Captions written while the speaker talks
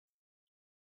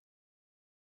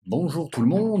Bonjour tout le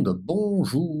monde,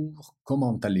 bonjour,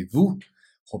 comment allez-vous?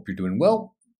 Hope you're doing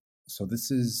well. So this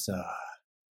is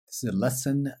a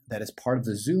lesson that is part of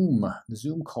the Zoom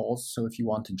calls. So if you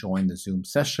want to join the Zoom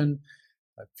session,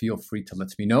 feel free to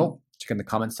let me know. Check in the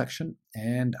comment section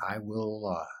and I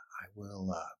will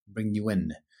bring you in.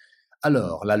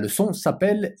 Alors, la leçon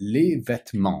s'appelle les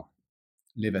vêtements.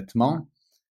 Les vêtements,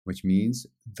 which means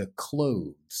the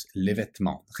clothes, les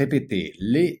vêtements. Répétez,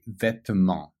 les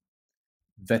vêtements.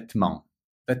 Vêtements,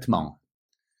 vêtements.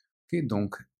 Okay,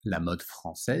 donc, la mode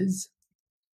française,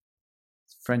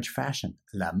 French fashion.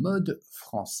 La mode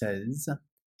française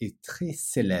est très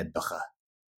célèbre.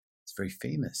 It's very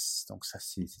famous. Donc ça,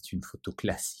 c'est une photo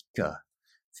classique.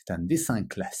 C'est un dessin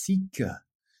classique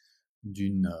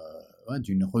d'une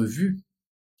revue.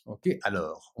 Ok,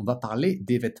 alors, on va parler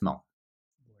des vêtements.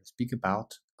 We'll speak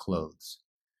about clothes.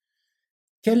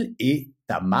 Quelle est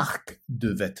ta marque de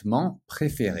vêtements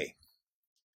préférée?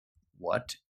 What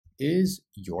is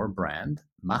your brand?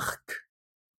 Marque.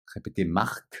 Répétez,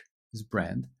 marque is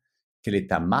brand. Quelle est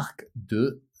ta marque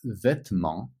de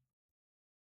vêtements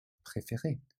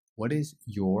préférée? What is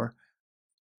your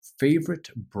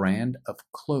favorite brand of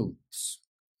clothes?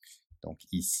 Donc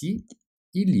ici,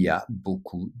 il y a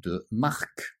beaucoup de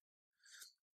marques.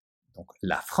 Donc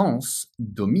la France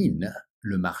domine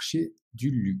le marché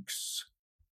du luxe.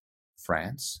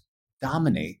 France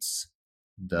dominates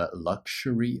the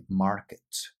luxury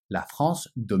market. La France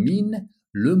domine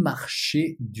le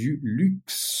marché du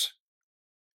luxe.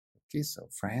 Okay, so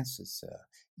France is,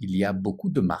 il y a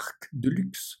beaucoup de marques de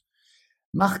luxe.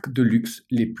 Marques de luxe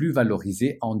les plus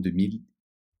valorisées en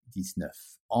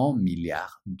 2019 en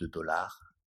milliards de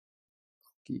dollars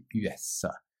US.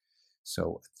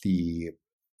 So the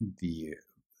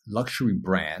luxury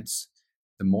brands,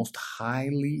 the most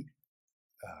highly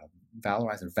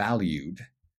valorized and valued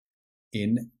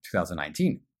in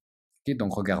 2019. Okay,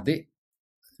 donc regardez,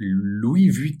 Louis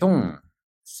Vuitton,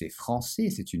 c'est français,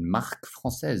 c'est une marque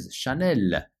française.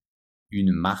 Chanel,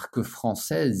 une marque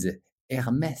française.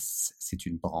 Hermès, c'est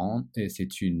une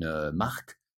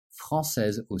marque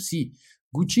française aussi.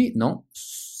 Gucci, non,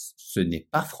 ce n'est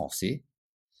pas français,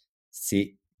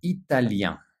 c'est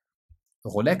italien.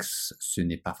 Rolex, ce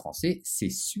n'est pas français, c'est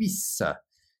suisse.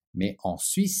 Mais en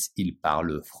Suisse, ils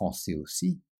parlent français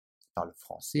aussi. Ils parlent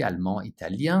français, allemand,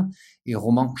 italien et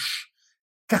romanche.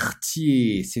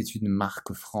 Cartier, c'est une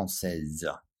marque française.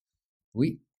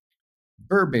 Oui.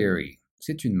 Burberry,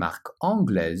 c'est une marque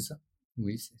anglaise.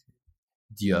 Oui.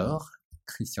 Dior,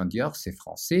 Christian Dior, c'est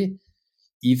français.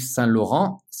 Yves Saint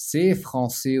Laurent, c'est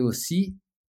français aussi.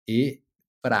 Et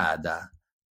Prada.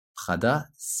 Prada,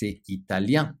 c'est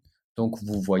italien. Donc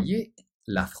vous voyez,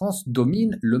 la France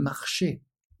domine le marché.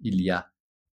 Il y a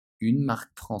une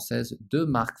marque française, 2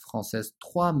 marques françaises,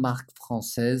 3 marques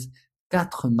françaises,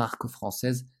 4 marques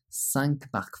françaises,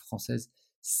 5 marques françaises,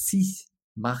 6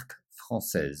 marques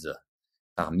françaises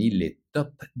parmi les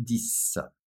top 10.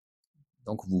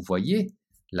 Donc vous voyez,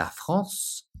 la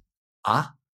France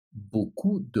a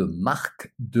beaucoup de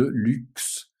marques de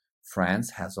luxe.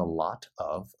 France has a lot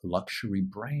of luxury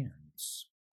brands.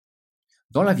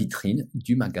 Dans la vitrine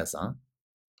du magasin,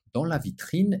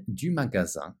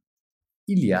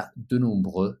 il y a de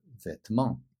nombreux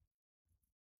vêtements.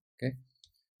 Okay?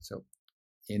 So,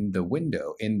 in the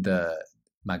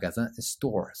magasin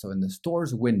store, so in the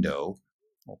store's window,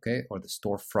 okay, or the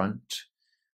storefront,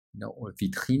 or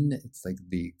vitrine, it's like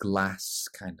the glass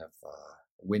kind of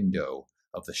window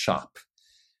of the shop.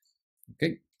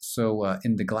 Okay, so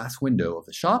in the glass window of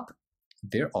the shop,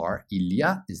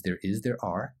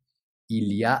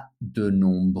 il y a de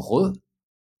nombreux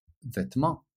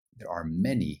vêtements. There are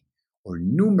many. Or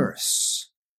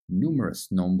numerous.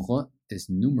 Nombre is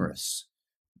numerous.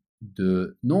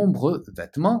 De nombreux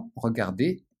vêtements.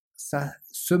 Regardez, ça,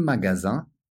 ce magasin,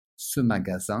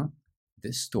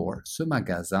 this store, ce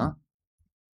magasin,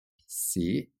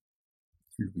 c'est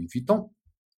Louis Vuitton.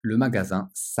 Le magasin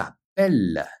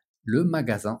s'appelle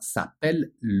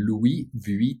Louis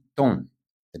Vuitton.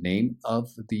 The name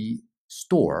of the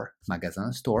store,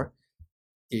 magasin, store,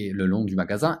 et le nom du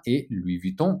magasin est Louis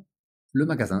Vuitton. Le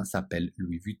magasin s'appelle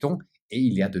Louis Vuitton et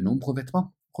il y a de nombreux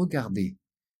vêtements. Regardez,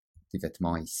 des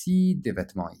vêtements ici, des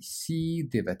vêtements ici,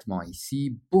 des vêtements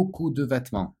ici, beaucoup de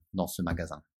vêtements dans ce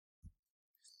magasin.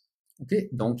 Ok,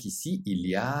 donc ici, il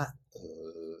y a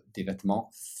des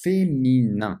vêtements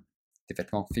féminins. Okay,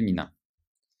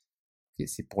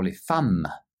 c'est pour les femmes.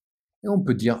 Et on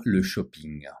peut dire le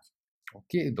shopping.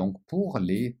 Ok, donc pour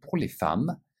les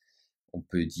femmes, on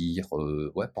peut dire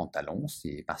pantalon,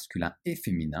 c'est masculin et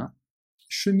féminin.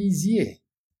 Chemisier,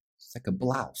 c'est like a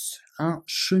blouse, un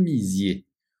chemisier.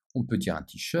 On peut dire un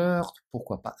t-shirt,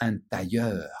 pourquoi pas un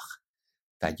tailleur.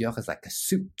 Tailleur is like a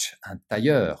suit, un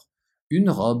tailleur. Une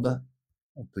robe,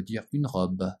 on peut dire une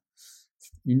robe.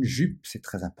 Une jupe, c'est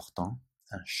très important.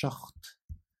 Un short,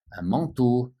 un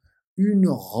manteau, une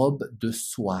robe de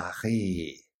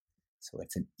soirée. So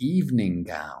it's an evening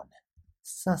gown.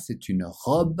 Ça, c'est une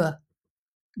robe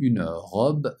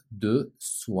de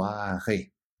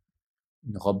soirée.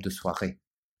 Une robe de soirée.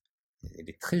 Elle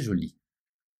est très jolie.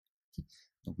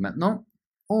 Donc maintenant,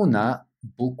 on a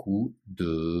beaucoup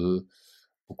de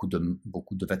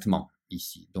vêtements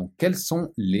ici. Donc, quels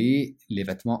sont les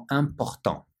vêtements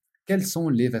importants? Quels sont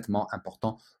les vêtements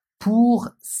importants pour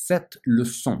cette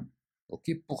leçon?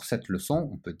 Ok, pour cette leçon,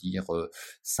 on peut dire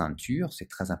ceinture, c'est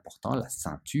très important, la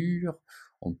ceinture.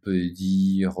 On peut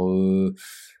dire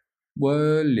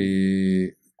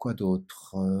ouais, quoi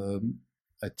d'autre?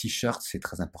 T-shirt, c'est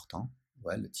très important.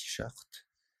 Ouais, le t-shirt,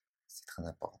 c'est très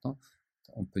important.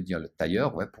 On peut dire le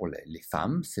tailleur, ouais, pour les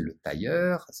femmes, c'est le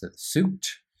tailleur, c'est le suit,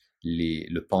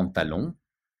 le pantalon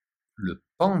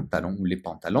ou les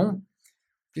pantalons,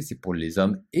 okay, c'est pour les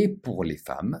hommes et pour les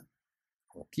femmes.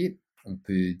 Ok, on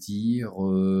peut dire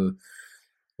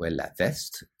ouais, la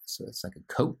veste, so it's like a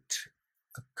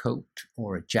coat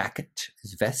or a jacket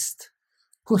is veste.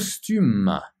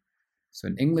 Costume, so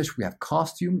in English we have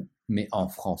costume, mais en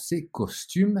français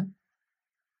costume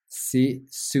c'est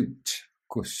suit,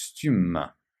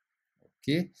 costume.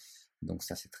 Ok, donc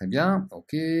ça c'est très bien.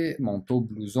 Ok, manteau,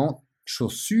 blouson,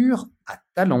 chaussures à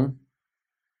talons.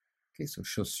 Ok, so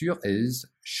chaussures is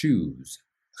shoes.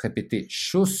 Répétez,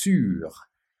 chaussures.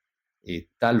 Et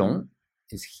talons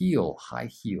is heel,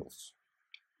 high heels.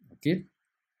 Ok,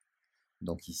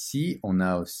 donc ici on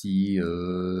a aussi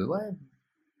ouais,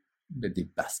 des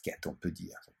baskets, on peut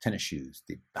dire. Tennis shoes,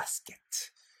 des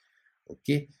baskets.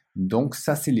 Ok, donc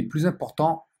ça c'est les plus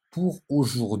importants pour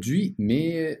aujourd'hui,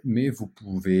 mais vous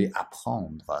pouvez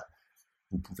apprendre.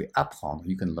 Vous pouvez apprendre.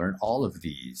 You can learn all of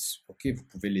these. Ok, vous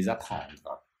pouvez les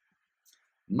apprendre.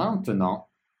 Maintenant,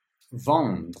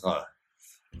 vendre.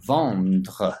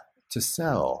 Vendre, to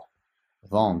sell.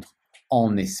 Vendre.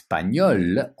 En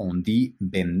espagnol, on dit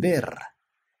vender.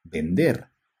 Vender.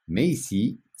 Mais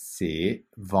ici, c'est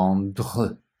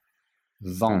vendre.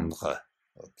 Vendre.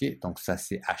 Ok, donc ça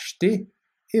c'est acheter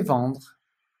et vendre.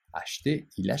 Acheter,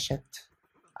 il achète.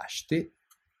 Acheter,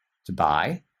 to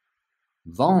buy.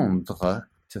 Vendre,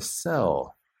 to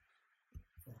sell.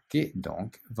 Ok,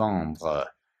 donc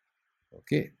vendre.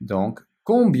 Ok, donc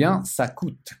combien ça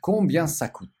coûte? Combien ça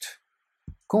coûte?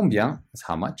 Combien is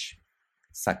how much?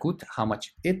 Ça coûte, how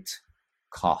much it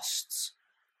costs.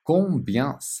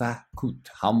 Combien ça coûte?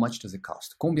 How much does it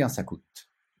cost? Combien ça coûte?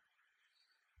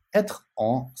 Être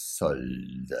en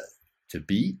solde. To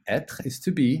be, être is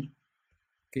to be.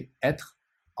 Okay. Être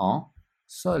en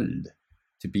solde.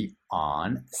 To be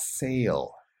on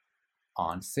sale.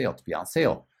 On sale, to be on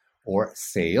sale. Or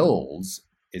sales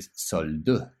is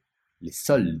solde. Les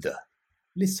soldes.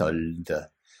 Les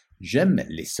soldes. J'aime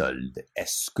les soldes.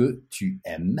 Est-ce que tu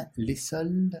aimes les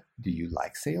soldes? Do you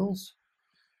like sales?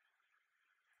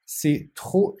 C'est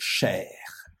trop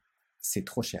cher. C'est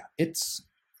trop cher. It's,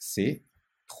 c'est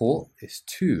trop is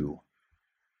too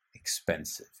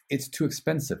expensive. It's too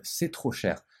expensive. C'est trop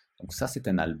cher. Donc ça, c'est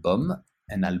un album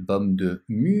de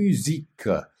musique.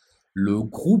 Le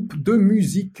groupe de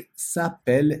musique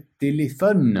s'appelle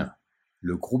Téléphone.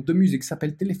 Le groupe de musique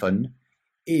s'appelle Téléphone.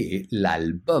 Et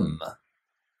l'album,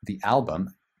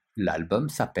 l'album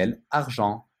s'appelle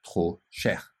Argent trop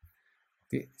cher.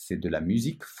 Okay. C'est de la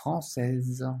musique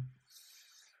française.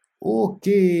 Ok,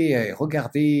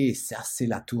 regardez, ça c'est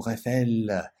la Tour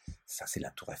Eiffel. Ça c'est la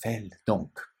Tour Eiffel.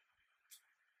 Donc,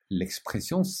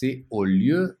 l'expression c'est au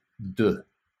lieu de.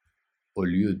 Au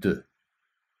lieu de.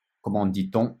 Comment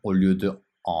dit-on au lieu de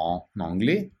en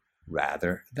anglais?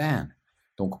 Rather than.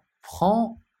 Donc,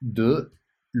 prends de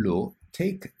l'eau.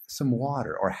 Take some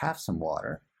water or have some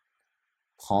water.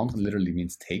 Prendre literally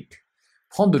means take.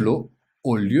 Prends de l'eau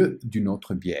au lieu d'une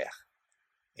autre bière.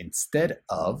 Instead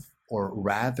of or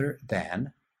rather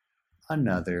than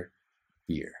another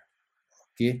beer.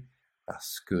 Ok?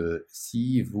 Parce que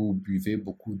si vous buvez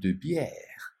beaucoup de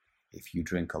bière, if you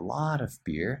drink a lot of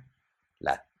beer,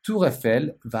 la Tour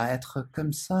Eiffel va être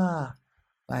comme ça.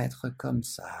 Va être comme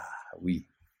ça. Oui.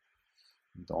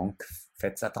 Donc,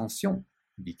 faites attention.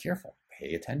 Be careful.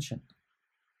 Pay attention.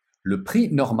 Le prix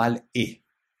normal est.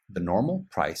 The normal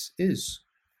price is.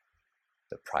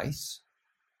 The price.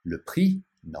 Le prix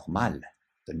normal.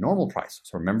 The normal price.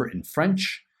 So remember, in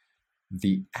French,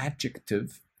 the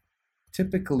adjective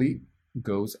typically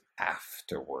goes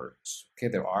afterwards. Okay,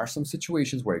 there are some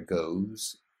situations where it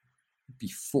goes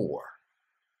before.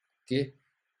 Okay,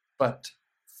 But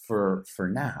for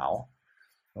now,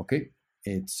 okay,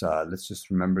 it's let's just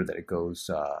remember that it goes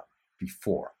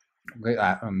before. Okay,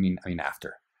 I mean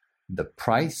after. The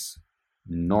price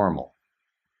normal.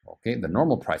 Okay, the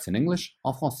normal price in English.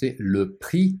 En français, le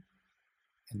prix,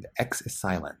 and the X is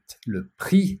silent. Le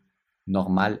prix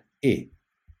normal est.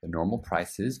 The normal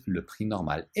price is le prix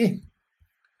normal est.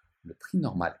 Le prix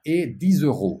normal est 10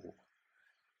 euros.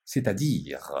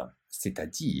 C'est-à-dire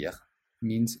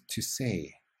means to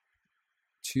say.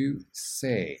 To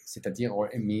say. C'est-à-dire, or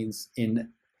it means in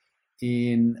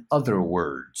other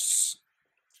words.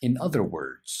 In other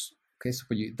words. Okay, so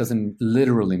it doesn't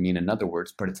literally mean in other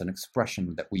words, but it's an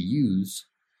expression that we use,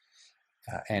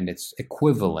 and it's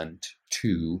equivalent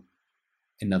to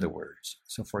in other words.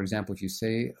 So, for example, if you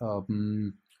say,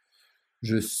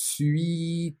 je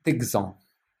suis texan.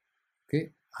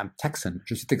 Okay, I'm Texan.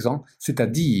 Je suis texan,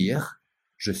 c'est-à-dire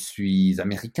je suis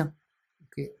américain.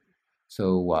 Okay,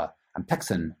 so I'm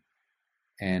Texan,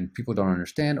 and people don't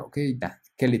understand. Okay,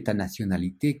 quelle est ta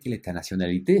nationalité? Quelle est ta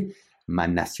nationalité? Ma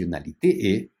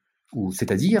nationalité est, ou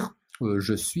c'est-à-dire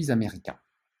je suis américain.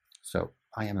 So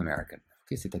I am American.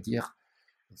 Okay, c'est-à-dire,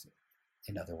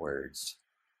 in other words,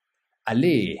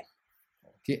 aller.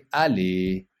 Okay,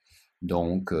 aller.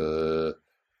 Donc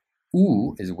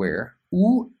où is where.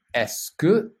 Où est-ce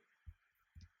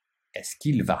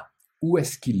qu'il va? Où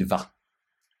est-ce qu'il va?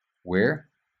 Where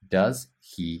does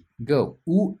he go?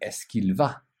 Où est-ce qu'il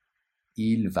va?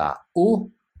 Il va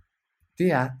au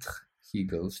théâtre. He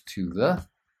goes to the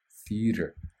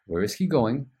theater. Where is he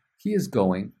going? He is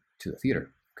going to the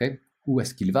theater. Okay? Où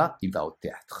est-ce qu'il va? Il va au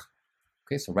théâtre.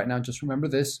 Okay, so right now just remember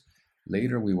this.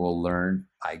 Later we will learn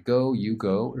I go, you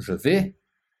go, je vais.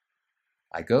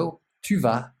 I go, tu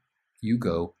vas, you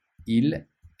go, il,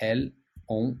 elle,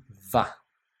 on va.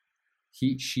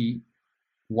 He, she,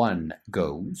 one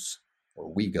goes,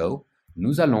 or we go.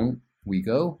 Nous allons, we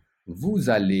go. Vous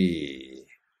allez,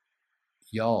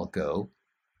 y'all go.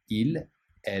 Ils,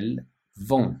 elles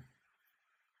vont.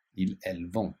 Ils, elles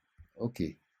vont. OK.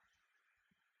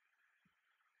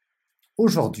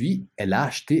 Aujourd'hui, elle a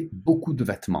acheté beaucoup de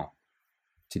vêtements.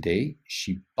 Today,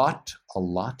 she bought a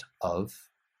lot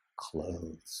of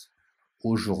clothes.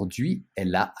 Aujourd'hui,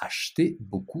 elle a acheté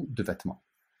beaucoup de vêtements.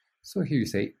 So here you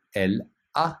say, elle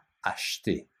a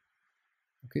acheté.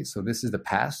 Okay, so this is the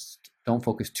past. Don't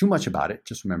focus too much about it.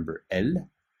 Just remember elle,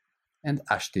 and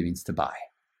acheter means to buy.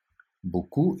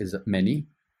 Beaucoup is many.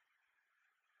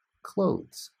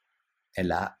 Clothes.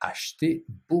 Elle a acheté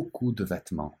beaucoup de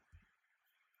vêtements.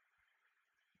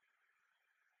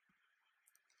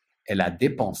 Elle a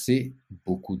dépensé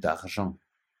beaucoup d'argent.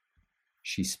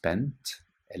 She spent.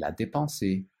 Elle a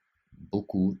dépensé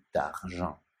beaucoup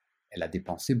d'argent. Elle a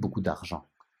dépensé beaucoup d'argent.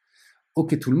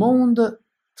 Ok tout le monde,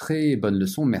 très bonne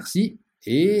leçon, merci.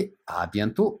 Et à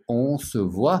bientôt, on se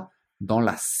voit dans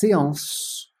la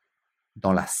séance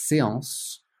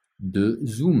de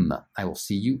Zoom. I will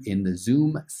see you in the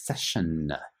Zoom session.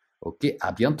 Ok,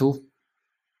 à bientôt.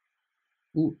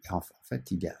 Ouh, en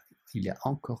fait, il y a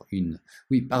encore une.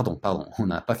 Oui, pardon, on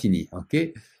n'a pas fini. Ok,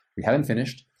 we haven't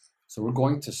finished. So we're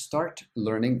going to start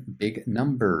learning big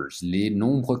numbers, les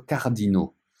nombres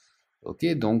cardinaux. Ok,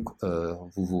 donc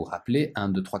vous vous rappelez 1,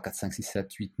 2, 3, 4, 5, 6,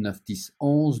 7, 8, 9, 10,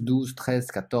 11, 12, 13,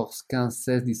 14, 15,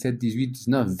 16, 17, 18,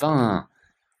 19, 20.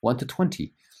 1 to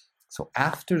 20. So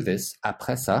after this,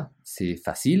 après ça, c'est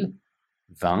facile.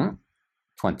 20,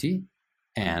 20,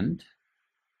 and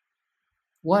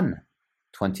 1.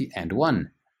 20 and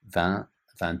 1. 20,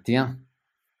 21.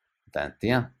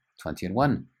 21, 20 and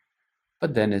 1.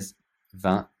 But then is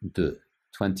 22,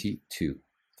 22,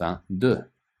 22.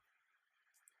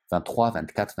 23,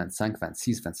 24, 25,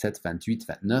 26, 27, 28,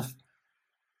 29,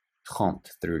 30,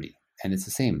 30. And it's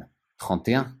the same.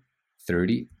 31,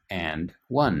 30, and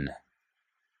 1.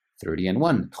 30 and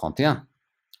 1, 31.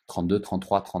 32,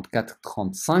 33,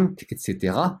 34, 35,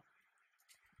 etc.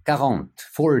 40,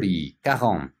 40,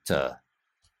 40.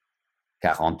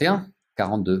 41,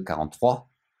 42, 43,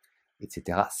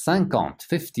 etc. 50,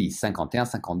 50, 51,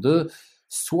 52,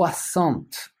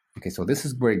 60. Okay, so this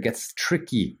is where it gets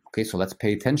tricky. Okay, so let's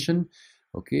pay attention.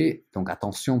 Okay, donc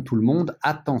attention tout le monde.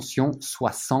 Attention,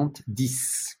 70.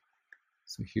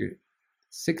 So here,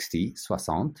 60,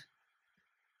 60,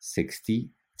 60,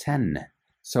 10.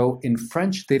 So in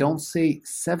French, they don't say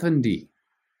 70.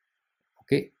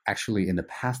 Okay, actually in the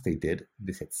past they did.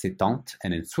 They said 70.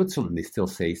 And in Switzerland, they still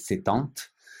say 70.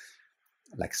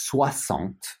 Like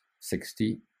 60,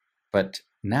 60. But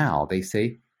now they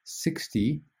say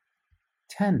 60,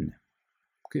 10.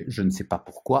 Okay, je ne sais pas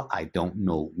pourquoi. I don't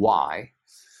know why.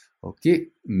 Ok,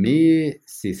 mais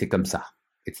c'est comme ça.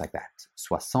 It's like that.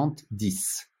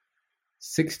 70.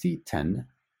 60, 10.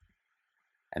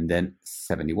 And then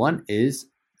 71 is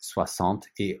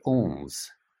 71.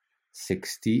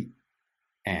 60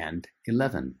 and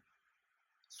 11.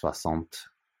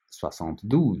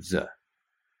 72.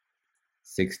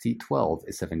 60, 12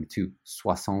 is 72.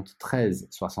 73,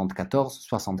 74,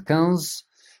 75,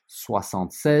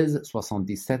 76,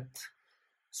 77,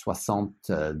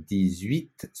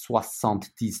 78,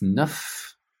 79.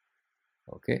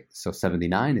 Okay, so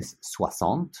 79 is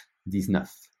 79.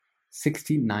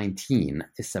 60, 19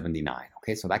 is 79.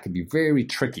 Okay, so that could be very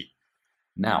tricky.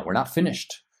 Now, we're not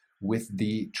finished with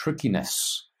the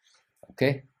trickiness.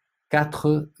 Okay, 80.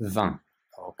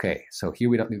 Okay, so here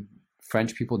we don't,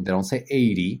 French people, they don't say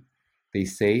 80, they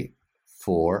say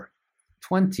 4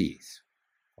 20s.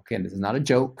 Okay, and this is not a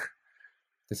joke.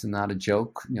 This is not a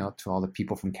joke, to all the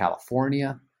people from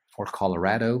California or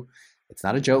Colorado. It's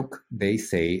not a joke. They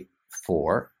say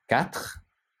 4, 20.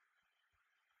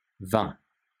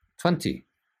 20.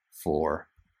 4,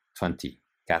 20.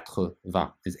 80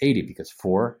 is 80 because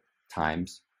 4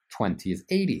 times 20 is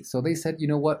 80. So they said, you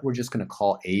know what? We're just going to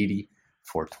call 80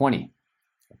 420.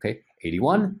 Okay,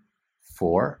 81,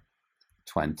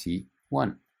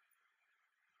 421.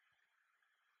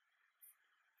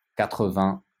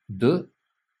 82,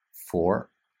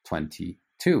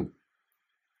 422.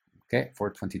 Okay,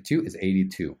 422 is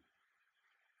 82.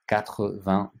 83,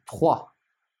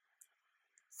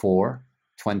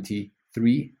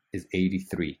 423 is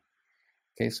 83.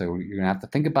 Okay, so you're going to have to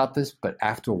think about this, but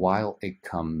after a while, it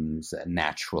comes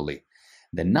naturally.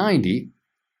 The 90,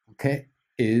 okay,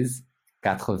 is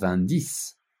 90,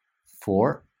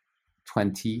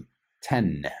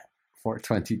 42010.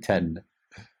 42010.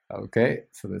 Okay,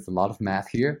 so there's a lot of math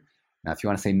here. Now, if you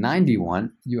want to say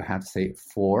 91, you have to say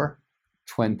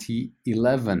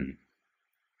 42011.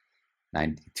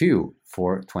 92,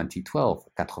 42012.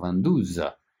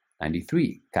 92.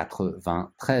 93,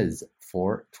 93,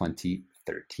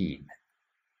 42013.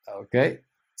 Okay,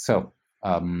 so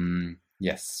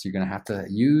yes, you're gonna have to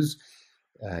use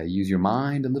your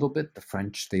mind a little bit. The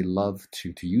French, they love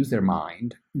to use their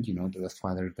mind. That's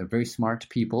why they're very smart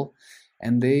people,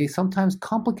 and they sometimes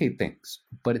complicate things,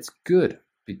 but it's good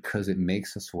because it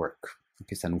makes us work.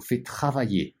 Okay, ça nous fait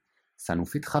travailler. Ça nous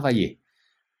fait travailler.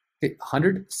 Okay,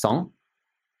 100, 100,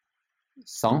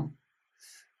 100.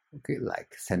 Okay,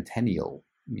 like centennial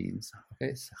means,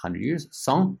 okay, 100 years.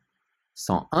 100,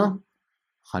 101,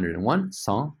 101,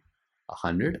 100,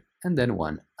 100, and then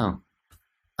 1, 1.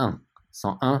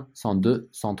 101, 102,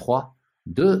 103,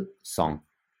 200.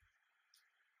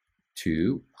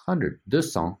 200,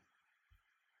 200,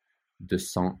 201,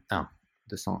 201,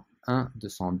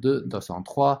 202,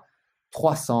 203, 300,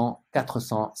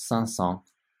 400, 500,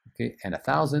 okay, and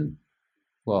 1,000,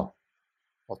 well,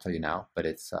 I'll tell you now, but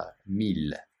it's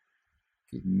 1000.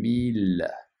 Okay,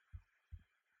 1000.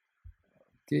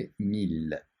 Okay,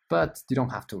 1000. But you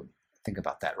don't have to think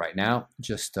about that right now.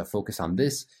 Just focus on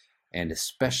this, and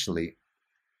especially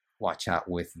watch out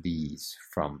with these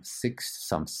from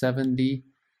 70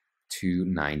 to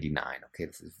 99. Okay,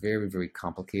 this is very, very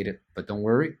complicated, but don't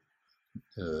worry.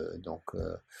 Donc,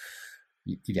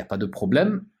 il n'y a pas de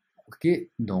problème. Ok,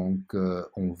 donc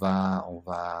on va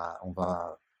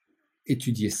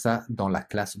étudier ça dans la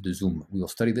classe de Zoom. We will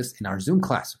study this in our Zoom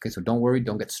class. Okay, so don't worry,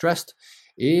 don't get stressed.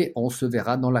 Et on se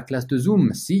verra dans la classe de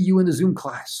Zoom. See you in the Zoom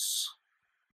class.